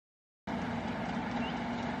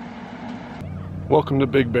Welcome to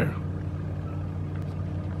Big Bear.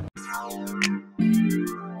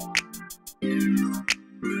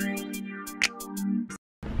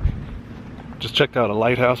 Just checked out a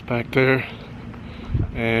lighthouse back there,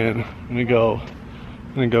 and I'm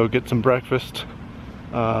gonna go get some breakfast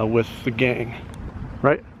with the gang.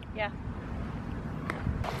 Right? Yeah.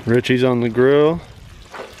 Richie's on the grill.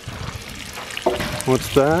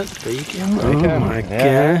 What's that? Bacon? Oh my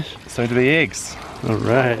gosh. So do the eggs. All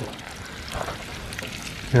right.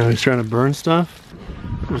 Now he's trying to burn stuff.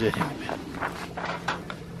 Where's it?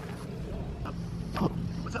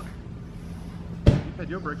 What's up? You had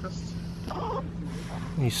your breakfast?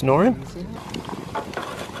 He's snoring?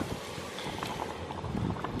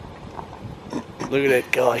 Look at that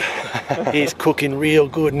guy. He's cooking real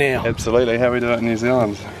good now. Absolutely. How we do it in New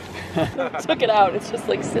Zealand? Took it out. It's just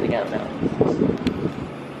like sitting out now.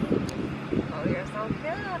 Oh, you're so cute.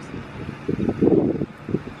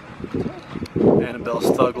 Annabelle's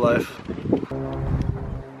Thug Life.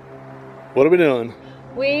 What are we doing?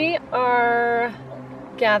 We are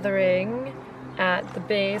gathering at the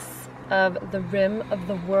base of the Rim of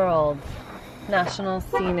the World National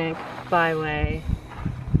Scenic Byway,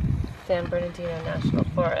 San Bernardino National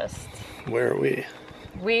Forest. Where are we?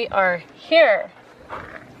 We are here,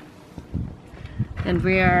 and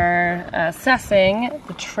we are assessing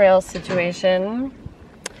the trail situation,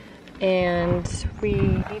 and we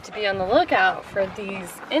need to be on the lookout for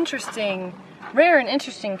these rare and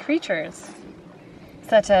interesting creatures,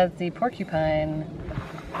 such as the porcupine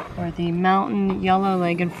or the mountain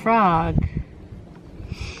yellow-legged frog.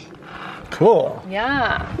 Cool.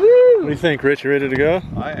 Yeah. What do you think, Rich? You ready to go?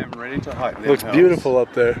 I am ready to hike them Looks hills. beautiful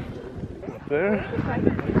up there. Up there.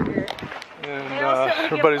 And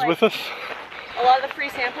everybody's with us. A lot of the free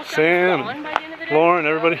sample stuff Sam, is gone by the end of the day. Lauren,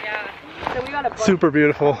 everybody. Yeah. So we got a bunch. Super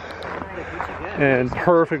beautiful and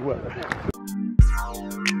perfect weather.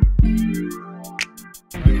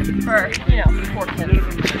 For, for kids.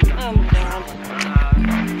 Oh my god.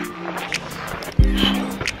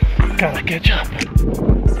 Gotta catch up.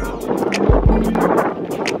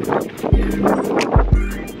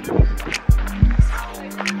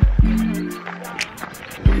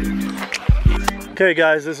 Okay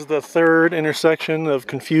guys, this is the third intersection of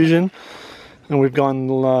confusion, and we've gone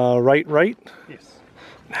right. Yes.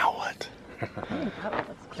 Now what?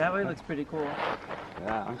 That way looks pretty cool.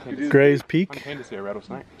 Yeah, I'm keen to Gray's Peak. I'm keen to see a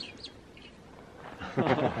rattlesnake.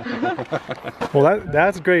 Well,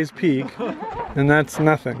 that's Gray's Peak, and that's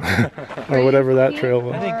nothing, or whatever that trail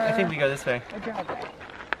was. I think we go this way.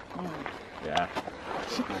 Yeah.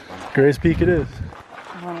 Gray's Peak it is.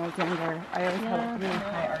 When I was younger, I always had really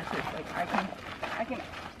high arches. Like I can do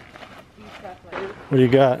stuff like. What do you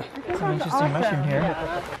got? Some interesting mushroom here.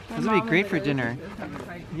 This would be great for dinner.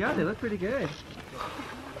 Yeah, they look pretty good.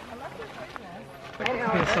 Okay,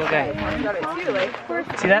 so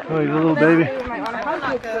see that? Oh, you little baby.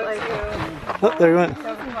 Oh, there he went.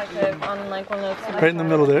 Right in the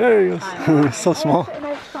middle there. There he goes. So small.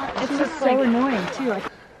 It's just so annoying too.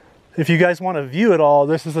 If you guys want to view it all,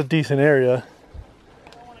 this is a decent area.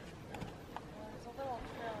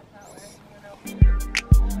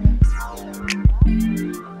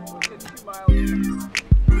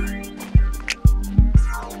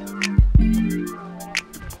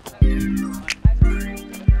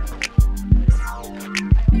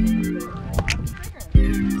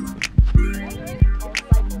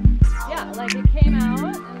 Yeah, like it came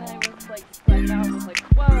out and then it was like spread out. It was like,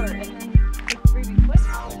 whoa, and then like 3D quick.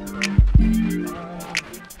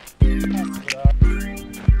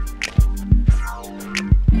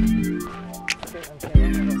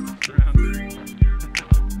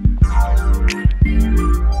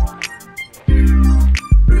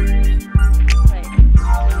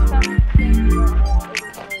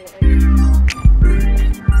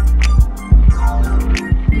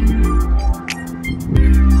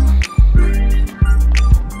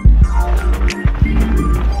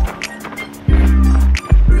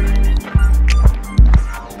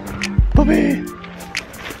 Puppy!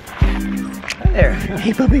 Hi there.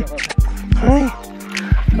 Hey, puppy. Hi.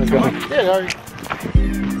 How's it going? Yeah, how are you?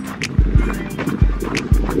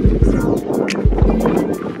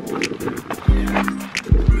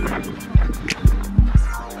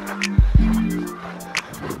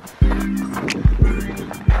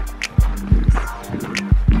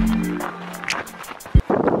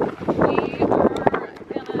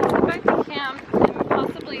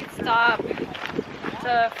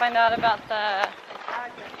 To find out about the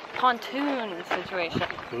pontoon situation.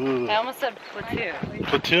 Ooh. I almost said platoon.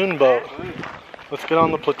 Platoon boat. Let's get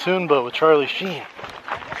on the platoon boat with Charlie Sheen.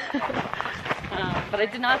 But I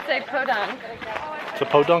did not say podunk. It's a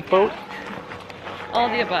podunk boat? all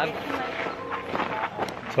the above.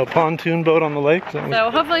 So pontoon boat on the lake? Is that what- So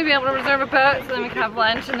hopefully be able to reserve a boat so then we can have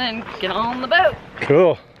lunch and then get on the boat.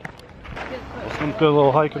 Cool. Some good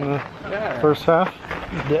little hike in the first half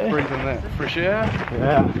of the day. Breathing that fresh air.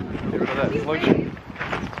 Yeah. Get rid of that pollution.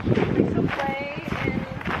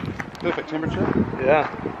 Perfect temperature. Yeah.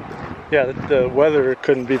 Yeah, the weather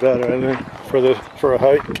couldn't be better, I think, for a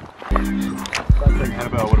hike. I don't think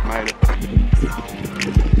Annabelle would have made it.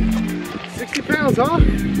 60 pounds, huh?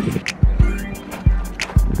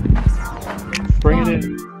 Bring it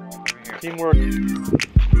in. Teamwork.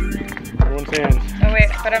 Everyone's hands. Oh wait,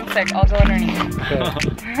 but I'm sick. I'll go underneath.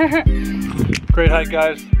 Okay. Great hike,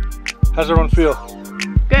 guys. How's everyone feel?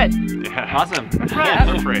 Good. Yeah. Awesome.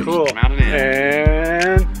 Fresh. Cool. Mountain in.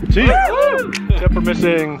 And see. Except we're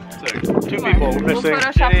missing two people. We're We'll missing.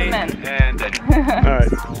 Photoshop them in. And Danny. All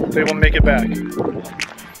right. They won't make it back.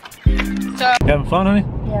 So, You having fun, honey?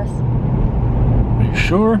 Yes. Are you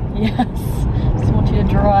sure? Yes. Just want you to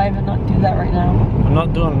drive and not do that right now. I'm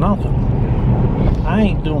not doing nothing. I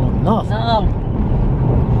ain't doing nothing.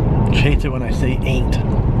 No. She hates it when I say ain't.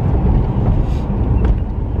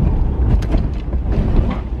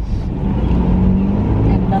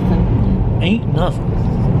 Ain't nothing. Ain't nothing.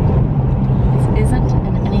 This isn't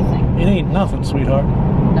in anything. It ain't nothing, sweetheart.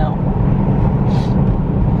 No.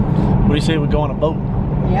 What do you say we go on a boat?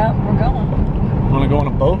 Yeah, we're going. Want to go on a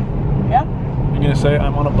boat? Yeah. You gonna say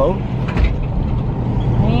I'm on a boat?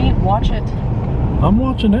 Hey, watch it. I'm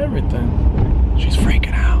watching everything. She's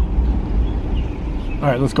freaking out. All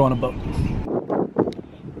right, let's go on a boat.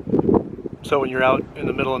 So when you're out in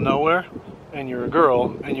the middle of nowhere and you're a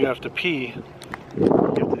girl and you have to pee, you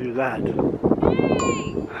have to do that.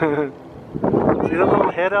 See that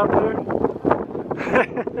little head out there?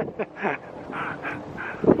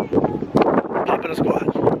 Hop in a squat.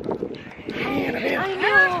 I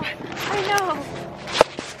know.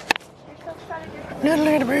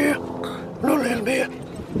 Little bit. Little bit.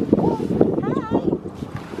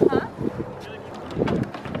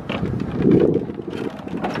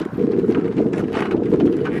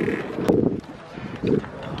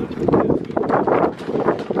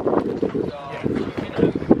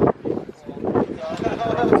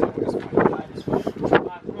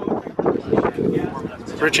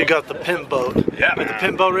 Richie got the pimp boat. Yeah, Got the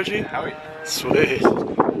pimp boat, Richie? How are you? Sweet.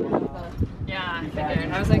 Yeah, I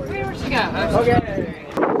figured. I was like, where'd she go? Okay.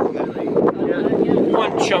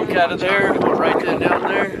 One chunk out of there, go right then down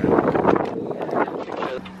there.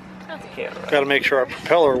 Got to make sure our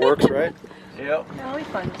propeller works, right? Yep. That'll be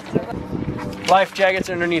fun. Life jackets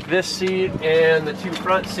underneath this seat and the two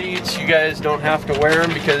front seats. You guys don't have to wear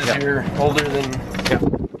them because you're older than.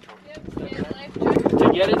 To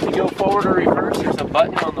get it to go forward or reverse, there's a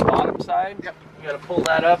button on the bottom side. You got to pull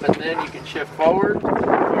that up and then you can shift forward. All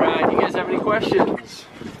right. You guys have any questions?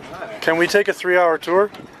 Can we take a 3-hour tour?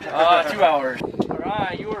 2 hours. All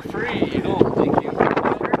right. You are free. Oh, thank you.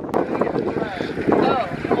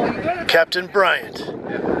 Captain Bryant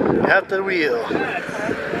at the wheel.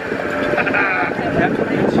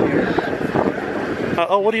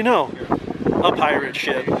 Oh, what do you know? A pirate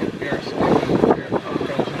ship.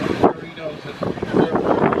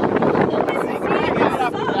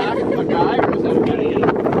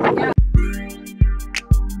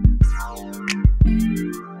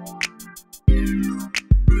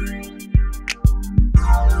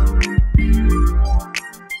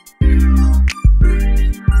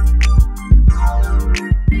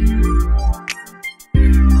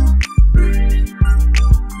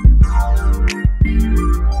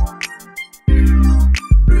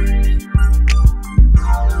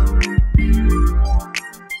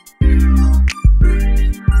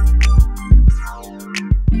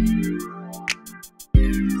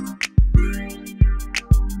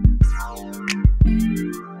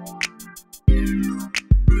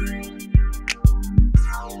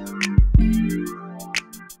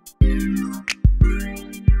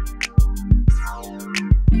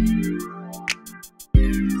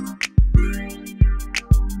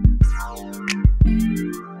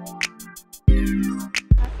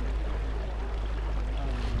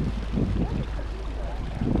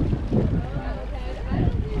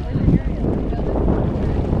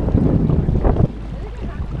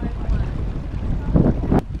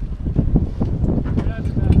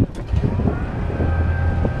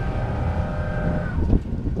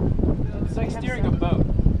 It's like steering a boat.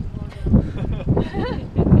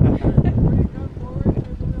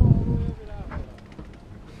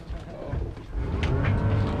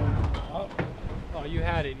 Oh, you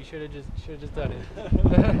had it. You should have just done it.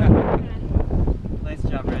 Nice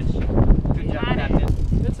job, Rich. Good job,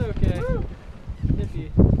 Captain. It's okay.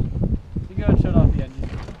 Iffy. You gotta shut off the engine.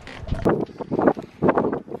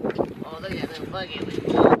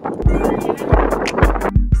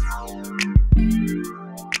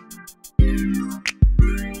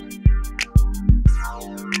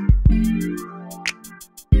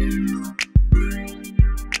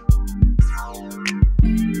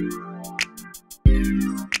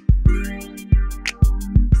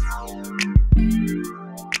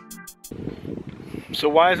 So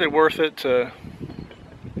why is it worth it to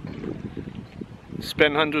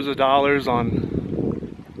spend hundreds of dollars on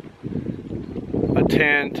a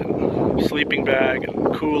tent and sleeping bag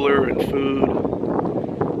and cooler and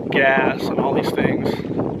food, gas and all these things?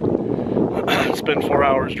 Spend 4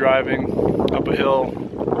 hours driving up a hill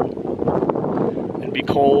and be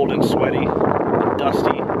cold and sweaty and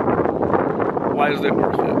dusty. Why is that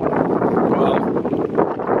worth it? Well,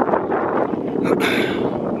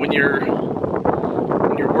 when you're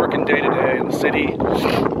working day to day in the city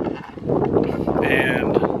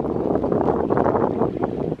and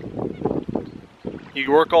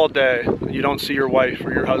you work all day, you don't see your wife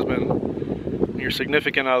or your husband, your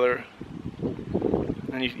significant other,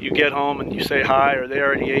 and you get home and you say hi, or they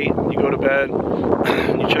already ate, and you go to bed,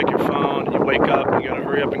 and you check your phone, and you wake up, and you gotta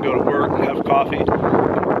hurry up and go to work and have coffee.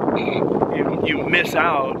 You miss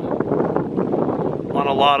out on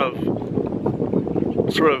a lot of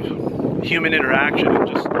sort of human interaction and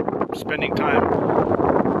just spending time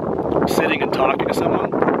sitting and talking to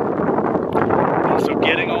someone. And so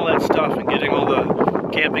getting all that stuff and getting all the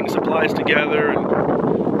camping supplies together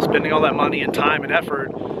and spending all that money and time and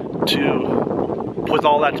effort to put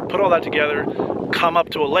all that together, come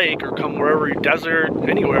up to a lake or come wherever, desert,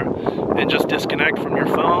 anywhere, and just disconnect from your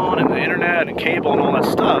phone and the internet and cable and all that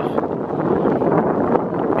stuff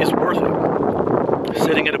is worth it.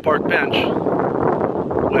 Sitting at a park bench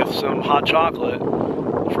with some hot chocolate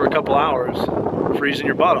for a couple hours, freezing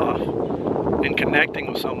your butt off, and connecting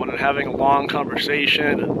with someone and having a long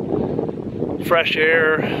conversation, fresh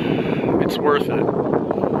air, it's worth it.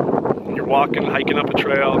 When you're walking, hiking up a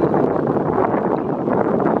trail,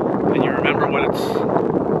 and you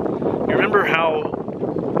remember how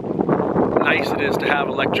nice it is to have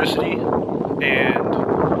electricity and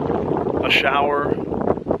a shower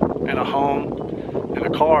and a home and a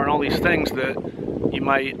car and all these things that you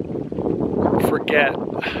might forget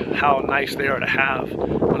how nice they are to have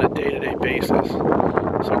on a day-to-day basis.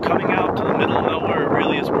 So coming out to the middle of nowhere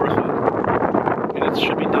really is worth it, and it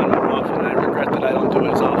should be done more often. I regret that I don't do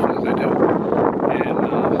it as often as I do,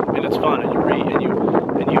 and it's fun, and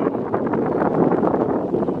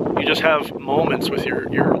you just have moments with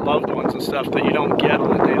your loved ones and stuff that you don't get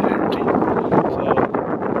on a day-to-day routine. So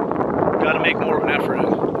got to make more of an effort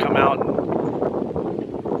to come out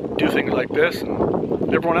and do things like this, and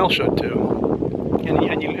everyone else should too.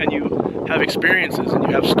 And you have experiences and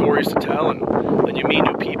you have stories to tell, and you meet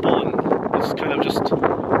new people, and it's kind of just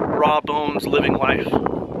raw bones living life.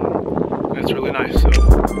 And it's really nice. So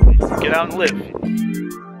get out and live.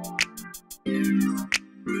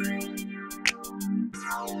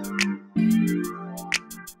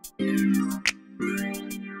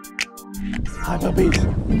 Hi, puppies.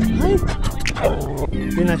 Hi.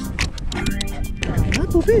 Be nice. Hi,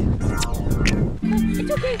 puppy.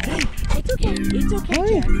 It's okay. It's okay. It's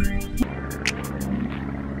okay. Hi.